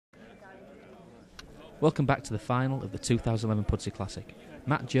Welcome back to the final of the 2011 Pudsey Classic.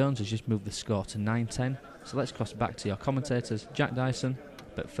 Matt Jones has just moved the score to 9-10, so let's cross back to your commentators, Jack Dyson,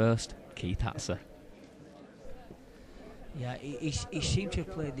 but first, Keith Hatzer. Yeah, he seemed to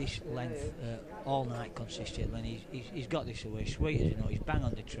have played this length all night consistently, and he's got this away, sweet as you know, he's bang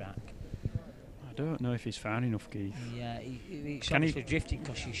on the track. I don't know if he's far enough, Keith. Yeah, he's obviously drifting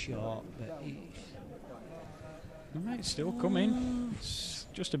because he's short, but he might still come in. It's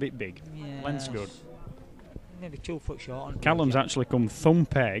just a bit big. Yeah, length's good. Maybe 2 foot short. Callum's actually come thumb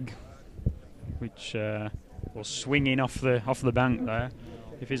peg, which was swinging off the bank there.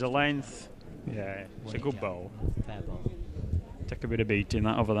 If he's a length, yeah, it's a good ball. Fair ball. Take a bit of beating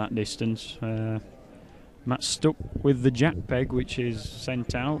that over that distance. Matt's stuck with the jack peg, which is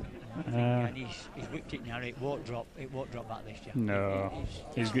sent out. And he's whipped it narrow. It won't drop. It won't drop back this jack. No,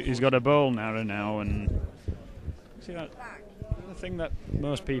 he's got a ball narrow now, and see that. The thing that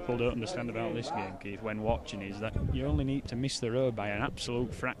most people don't understand about this game, Keith, when watching, is that you only need to miss the road by an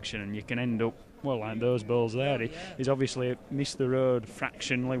absolute fraction and you can end up, well, like those balls there. He's obviously missed the road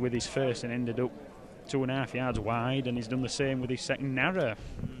fractionally with his first and ended up 2.5 yards wide, and he's done the same with his second narrow.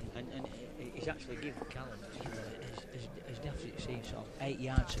 And he's actually given Callum, has definitely seen sort of 8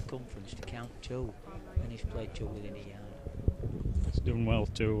 yard circumference to count 2, and he's played 2 within a yard. He's done well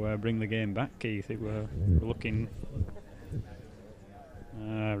to bring the game back, Keith. We're looking...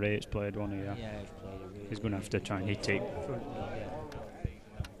 Ray's played one here. Yeah, he's played a really. He's going to have to try and hit it.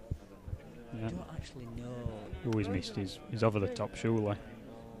 I don't actually know. Oh, he's missed. He's over the top, surely.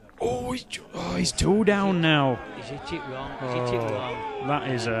 Oh, he's 2 down now. He's hit it wrong. He's hit it wrong.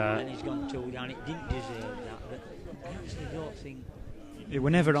 That is and he's gone 2 down. It didn't deserve that, but I actually don't think. It were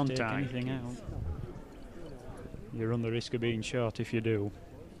never on time. Anything out. You run the risk of being short if you do.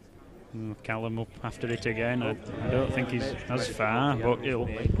 Callum up after it again. I don't think he's as far, but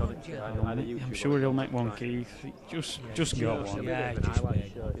I'm sure he'll make one, Keith. Just got one. Yeah, just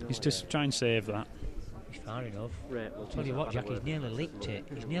made one. He's just try and save that. He's far enough. Tell you what, Jack, he's nearly licked it.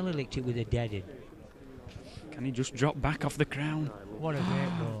 He's nearly licked it with a dead-in. Can he just drop back off the crown? What a great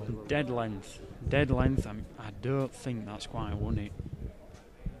ball. Dead length. I don't think that's quite won it.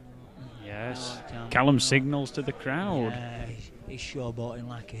 Yes. Callum signals to the crowd. Yeah, he's showboating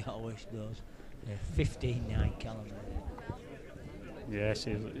like he always does. 15-9 Callum. Yes,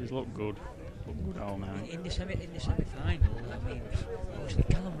 he's looked good. Looked good all night. In the semi-final, I mean, obviously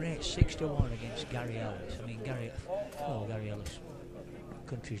Callum rates 6-1 against Gary Ellis. I mean, Gary Ellis,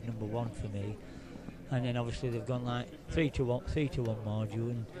 country's number 1 for me. And then obviously they've gone like 3-1 Marju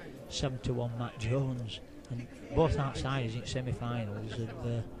and 7-1 Matt Jones. And both outsiders in semi-finals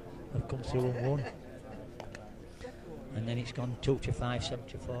have come through and won. And then it's gone 2-5,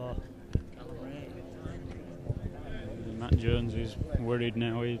 7-4. Matt Jones is worried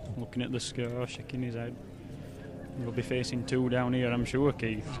now. He's looking at the score, shaking his head. He'll be facing 2 down here, I'm sure,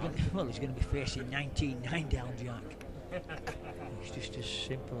 Keith. He's going to be facing 19-9 down, Jack. It's just as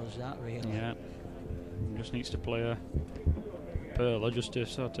simple as that, really. Yeah. He just needs to play a pearler just to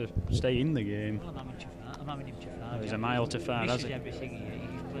sort of stay in the game. I'm having him to far. He's a mile to far, hasn't he?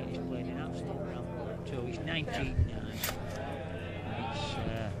 Everything he's played an absolute ramble too. He's 19-9.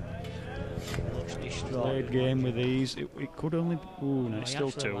 Looks distraught. Played game with these. It could only be... Ooh, no, it's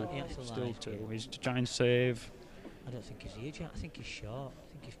still 2. Still 2. He's to try and save. I don't think he's the age. I think he's short.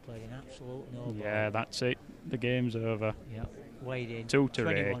 I think he's played an absolute no-ball. Yeah, that's it. The game's over. Yeah, weighed in.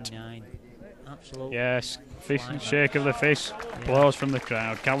 2-8. 21-9. Absolute. Yes, shake of the fist. Yeah. Applause from the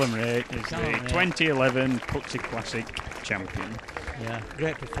crowd. Callum Ray is the 2011 Pudsey Classic champion. Yeah,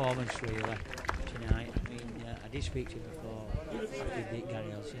 great performance really tonight. I mean, I did speak to him before. He beat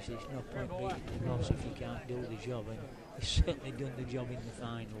Gary Ellis. He said it's no point beating the boss if you can't do the job, and he's certainly done the job in the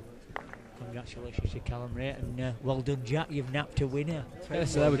final. Congratulations to Callum Ray, and well done, Jack. You've napped a winner. Yeah,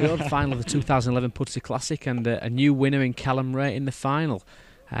 so there we go, the final of the 2011 Pudsey Classic, and a new winner in Callum Ray in the final.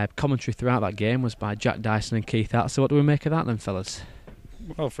 Commentary throughout that game was by Jack Dyson and Keith Hatzer. So what do we make of that then, fellas?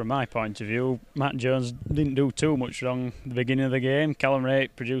 Well, from my point of view, Matt Jones didn't do too much wrong at the beginning of the game. Callum Ray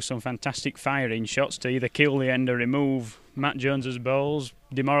produced some fantastic firing shots to either kill the end or remove Matt Jones's balls,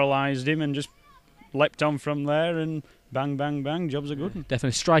 demoralised him, and just leapt on from there, and bang, bang, bang, jobs are good.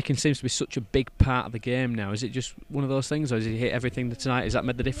 Definitely. Striking seems to be such a big part of the game now. Is it just one of those things, or has he hit everything tonight? Has that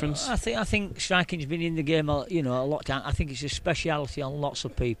made the difference? I think striking's been in the game a lot of time. I think it's a speciality on lots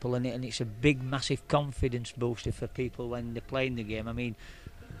of people, and it's a big, massive confidence booster for people when they're playing the game. I mean,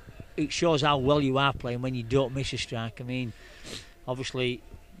 it shows how well you are playing when you don't miss a strike. I mean, obviously,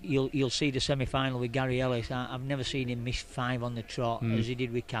 you'll see the semi-final with Gary Ellis. I've never seen him miss 5 on the trot as he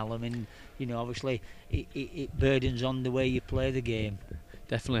did with Callum, and obviously it burdens on the way you play the game.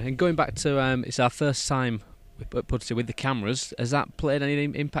 Definitely. And going back to it's our first time at Pudsey with the cameras. Has that played any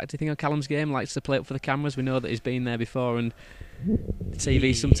impact, do you think, on Callum's game? Likes to play up for the cameras. We know that he's been there before, and the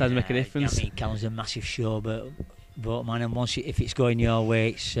TV sometimes make a difference. I mean, Callum's a massive show, but man, and once if it's going your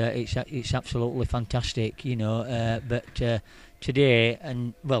way, it's absolutely fantastic, you know. But today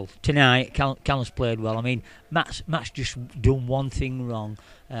and tonight, Callum's played well. I mean, Matt's just done one thing wrong,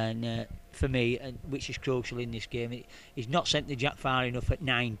 and for me, which is crucial in this game, he's not sent the jack far enough at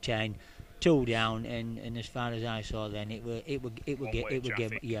 9-10. 2 down, and as far as I saw, then it would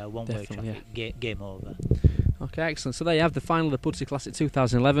one-way traffic, game over. Okay, excellent. So there you have the final of the Pudsey Classic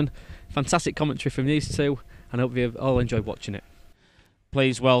 2011. Fantastic commentary from these two, and I hope you've all enjoyed watching it.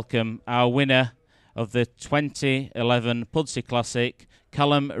 Please welcome our winner of the 2011 Pudsey Classic,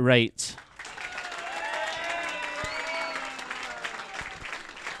 Callum Raitt.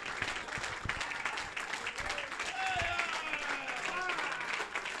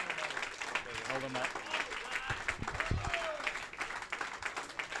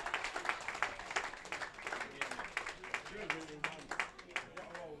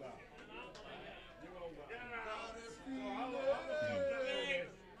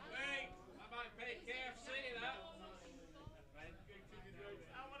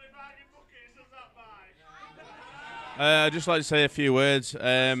 I'd just like to say a few words.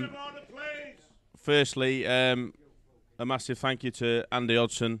 Firstly, a massive thank you to Andy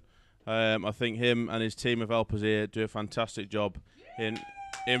Hodgson. I think him and his team of helpers here do a fantastic job in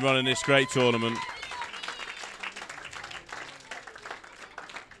running this great tournament.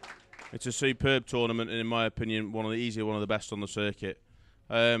 It's a superb tournament, and in my opinion, one of the best on the circuit.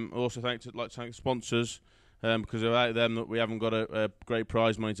 I also like to thank the sponsors, because without them, we haven't got a great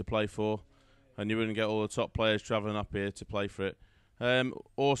prize money to play for. And you wouldn't get all the top players travelling up here to play for it.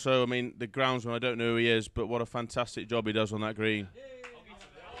 Also, I mean, the groundsman, I don't know who he is, but what a fantastic job he does on that green.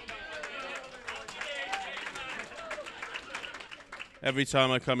 Every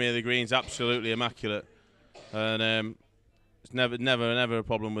time I come here, the green's absolutely immaculate. And it's never a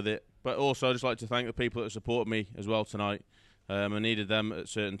problem with it. But also, I'd just like to thank the people that supported me as well tonight. I needed them at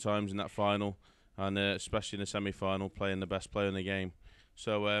certain times in that final, and especially in the semi-final, playing the best player in the game.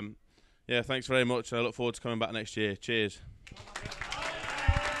 So, yeah, thanks very much. I look forward to coming back next year. Cheers.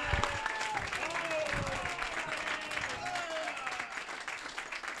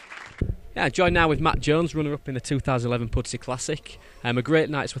 Yeah, joined now with Matt Jones, runner-up in the 2011 Pudsey Classic. A great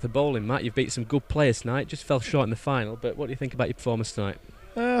night's worth of bowling, Matt. You've beat some good players tonight. Just fell short in the final, but what do you think about your performance tonight?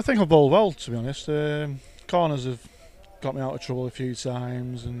 I think I've bowled well, to be honest. Corners have got me out of trouble a few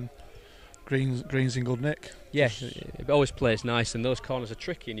times, and Green's in good nick. Yeah, it always plays nice, and those corners are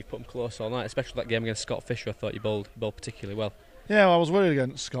tricky, and you put them close all night. Especially that game against Scott Fisher, I thought you bowled particularly well. Yeah, well, I was worried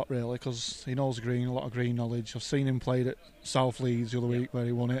against Scott really, because he knows green, a lot of green knowledge. I've seen him played at South Leeds the other week where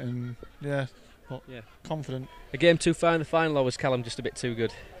he won it, and confident. A game too far in the final, or was Callum just a bit too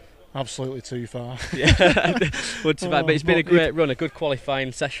good? Absolutely too far. Yeah, but it's been a great run, a good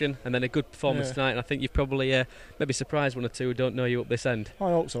qualifying session, and then a good performance tonight. And I think you've probably maybe surprised one or two who don't know you up this end.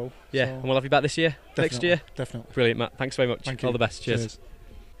 I hope so. Yeah, and we'll have you back this year, next year. Definitely. Brilliant, Matt. Thanks very much. Thank you. All the best. Cheers.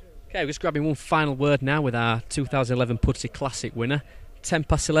 Okay, we're just grabbing one final word now with our 2011 Pudsey Classic winner.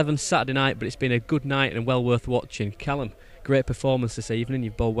 11:10 Saturday night, but it's been a good night and well worth watching. Callum, great performance this evening.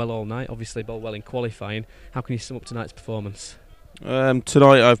 You've bowled well all night. Obviously, bowled well in qualifying. How can you sum up tonight's performance?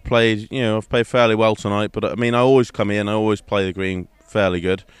 Tonight I've played fairly well tonight, but I mean I always come here and I always play the green fairly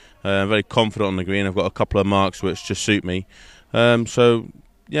good. I'm very confident on the green. I've got a couple of marks which just suit me. So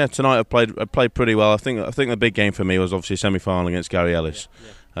yeah, tonight I played pretty well. I think the big game for me was obviously semi-final against Gary Ellis.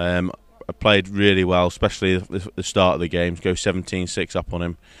 I played really well, especially the start of the game. Go 17-6 up on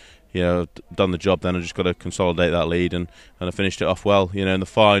him. You know, done the job. Then I just got to consolidate that lead, and I finished it off well. You know, in the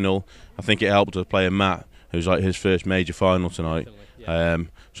final, I think it helped to play Matt, who's like his first major final tonight.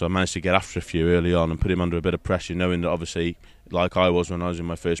 So I managed to get after a few early on and put him under a bit of pressure, knowing that obviously, like I was when I was in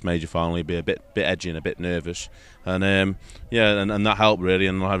my first major final, he'd be a bit edgy and a bit nervous. And and that helped really,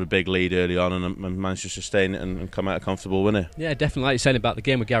 and I had a big lead early on and managed to sustain it and come out a comfortable winner. Yeah, definitely. Like you're saying about the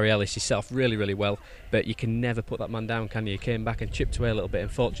game with Gary Ellis, he set off really, really well, but you can never put that man down, can you? He came back and chipped away a little bit.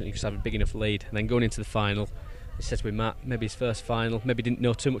 Unfortunately, he just had a big enough lead. And then going into the final, he says with Matt, maybe his first final, maybe didn't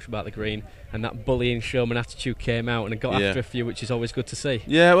know too much about the green, and that bullying showman attitude came out and it got after a few, which is always good to see.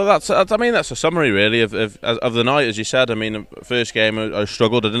 Yeah, well, that's a summary really of the night, as you said. I mean, first game I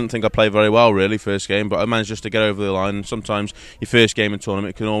struggled. I didn't think I played very well really first game, but I managed just to get over the line. And sometimes your first game in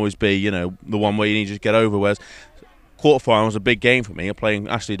tournament can always be, you know, the one where you need to just get over. Whereas quarter-final was a big game for me. I'm playing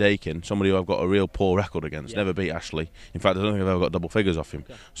Ashley Dakin, somebody who I've got a real poor record against. Never beat Ashley. In fact, I don't think I've ever got double figures off him.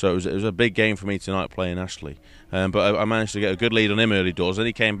 So it was a big game for me tonight playing Ashley. But I managed to get a good lead on him early doors. Then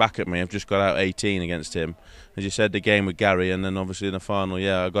he came back at me. I've just got out 18 against him. As you said, the game with Gary, and then obviously in the final,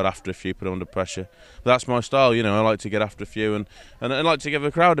 I got after a few, put him under pressure. But that's my style, I like to get after a few and I like to give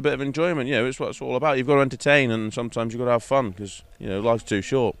the crowd a bit of enjoyment. It's what it's all about. You've got to entertain, and sometimes you've got to have fun because life's too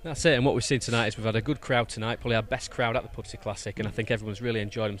short. That's it. And what we've seen tonight is we've had a good crowd tonight, probably our best crowd at the Pudsey Classic, and I think everyone's really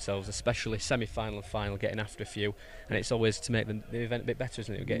enjoyed themselves, especially semi-final and final, getting after a few. And it's always to make the event a bit better,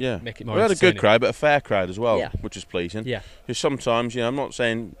 isn't it? Make it more. We had a good crowd, but a fair crowd as well, Yeah. which is pleasing. Yeah. Because sometimes, I'm not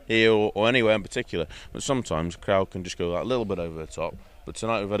saying here or anywhere in particular, but sometimes the crowd can just go a little bit over the top. But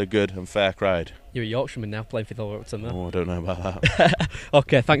tonight we've had a good and fair crowd. You're a Yorkshireman now, playing for Thornton, though. Oh, I don't know about that.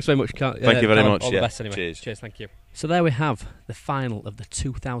 Okay, thanks very much. Thank you very much. All the best anyway. Cheers, thank you. So there we have the final of the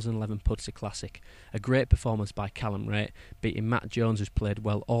 2011 Pudsey Classic. A great performance by Callum Raitt, beating Matt Jones, who's played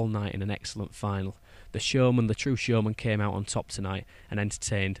well all night in an excellent final. The true showman, came out on top tonight and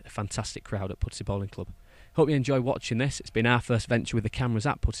entertained a fantastic crowd at Pudsey Bowling Club. Hope you enjoy watching this. It's been our first venture with the cameras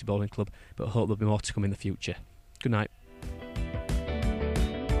at Pudsey Bowling Club, but I hope there'll be more to come in the future. Good night.